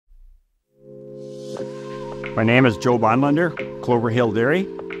My name is Joe Bonlander, Clover Hill Dairy.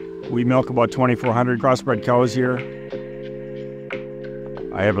 We milk about 2,400 crossbred cows here.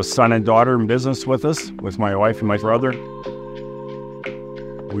 I have a son and daughter in business with us, with my wife and my brother.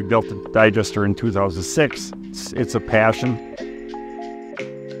 We built the digester in 2006. It's a passion.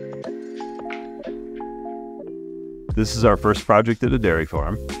 This is our first project at a dairy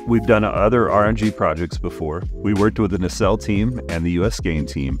farm. We've done other RNG projects before. We worked with the nacelle team and the US Gain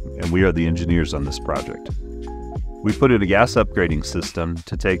team, and we are the engineers on this project. We put in a gas upgrading system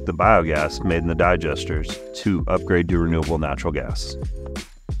to take the biogas made in the digesters to upgrade to renewable natural gas.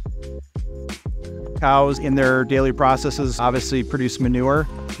 Cows in their daily processes obviously produce manure.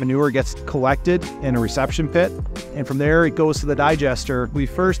 Manure gets collected in a reception pit, and from there it goes to the digester. We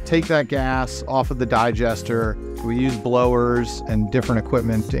first take that gas off of the digester. We use blowers and different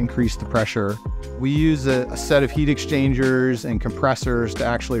equipment to increase the pressure. We use a set of heat exchangers and compressors to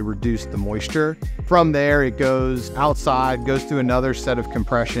actually reduce the moisture. From there, it goes outside, goes through another set of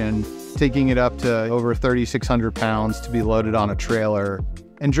compression, taking it up to over 3,600 pounds to be loaded on a trailer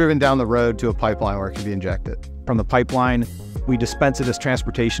and driven down the road to a pipeline where it can be injected. From the pipeline, we dispense it as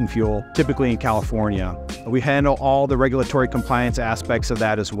transportation fuel, typically in California. We handle all the regulatory compliance aspects of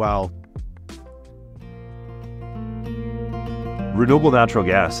that as well. Renewable natural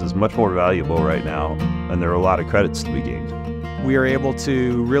gas is much more valuable right now, and there are a lot of credits to be gained. We are able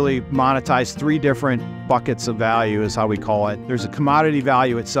to really monetize three different buckets of value, is how we call it. There's a commodity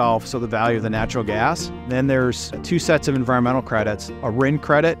value itself, so the value of the natural gas. Then there's two sets of environmental credits, a RIN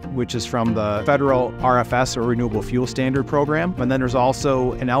credit, which is from the federal RFS, or Renewable Fuel Standard program. And then there's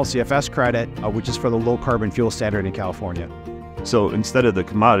also an LCFS credit, which is for the low carbon fuel standard in California. So instead of the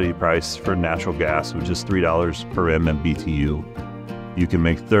commodity price for natural gas, which is $3 per MMBTU, you can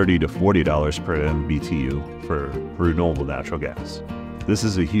make $30 to $40 per MMBTU for renewable natural gas. This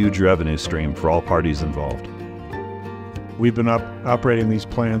is a huge revenue stream for all parties involved. We've been operating these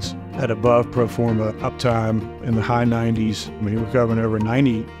plants at above pro forma uptime in the high 90s. I mean, we're covering over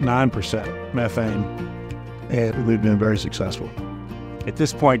 99% methane, and we've been very successful. At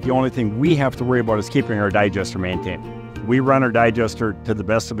this point, the only thing we have to worry about is keeping our digester maintained. We run our digester to the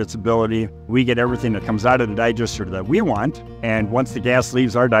best of its ability. We get everything that comes out of the digester that we want, and once the gas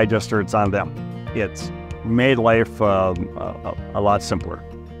leaves our digester, it's on them. It's made life a lot simpler.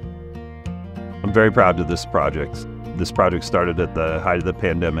 I'm very proud of this project. This project started at the height of the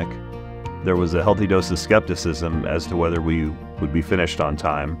pandemic. There was a healthy dose of skepticism as to whether we would be finished on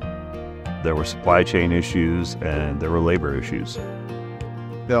time. There were supply chain issues and there were labor issues.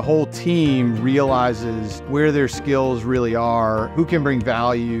 The whole team realizes where their skills really are, who can bring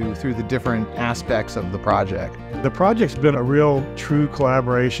value through the different aspects of the project. The project's been a real true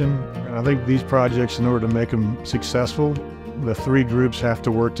collaboration, and I think these projects, in order to make them successful, the three groups have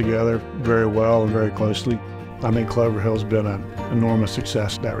to work together very well and very closely. I think Clover Hill's been an enormous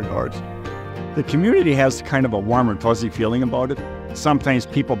success in that regard. The community has kind of a warm and fuzzy feeling about it. Sometimes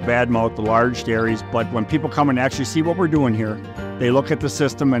people badmouth the large dairies, but when people come and actually see what we're doing here, they look at the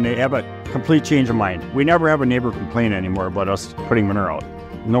system and they have a complete change of mind. We never have a neighbor complain anymore about us putting manure out.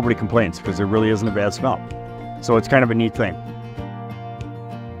 Nobody complains because there really isn't a bad smell. So it's kind of a neat thing.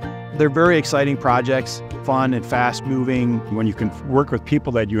 They're very exciting projects, fun and fast moving. When you can work with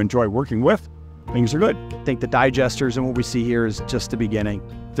people that you enjoy working with, things are good. I think the digesters and what we see here is just the beginning.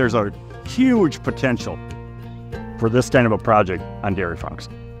 There's a huge potential for this kind of a project on dairy farms.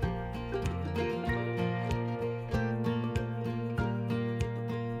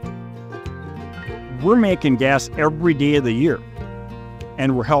 We're making gas every day of the year,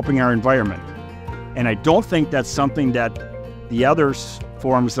 and we're helping our environment. And I don't think that's something that the other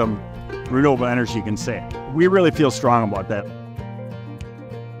forms of renewable energy can say. We really feel strong about that.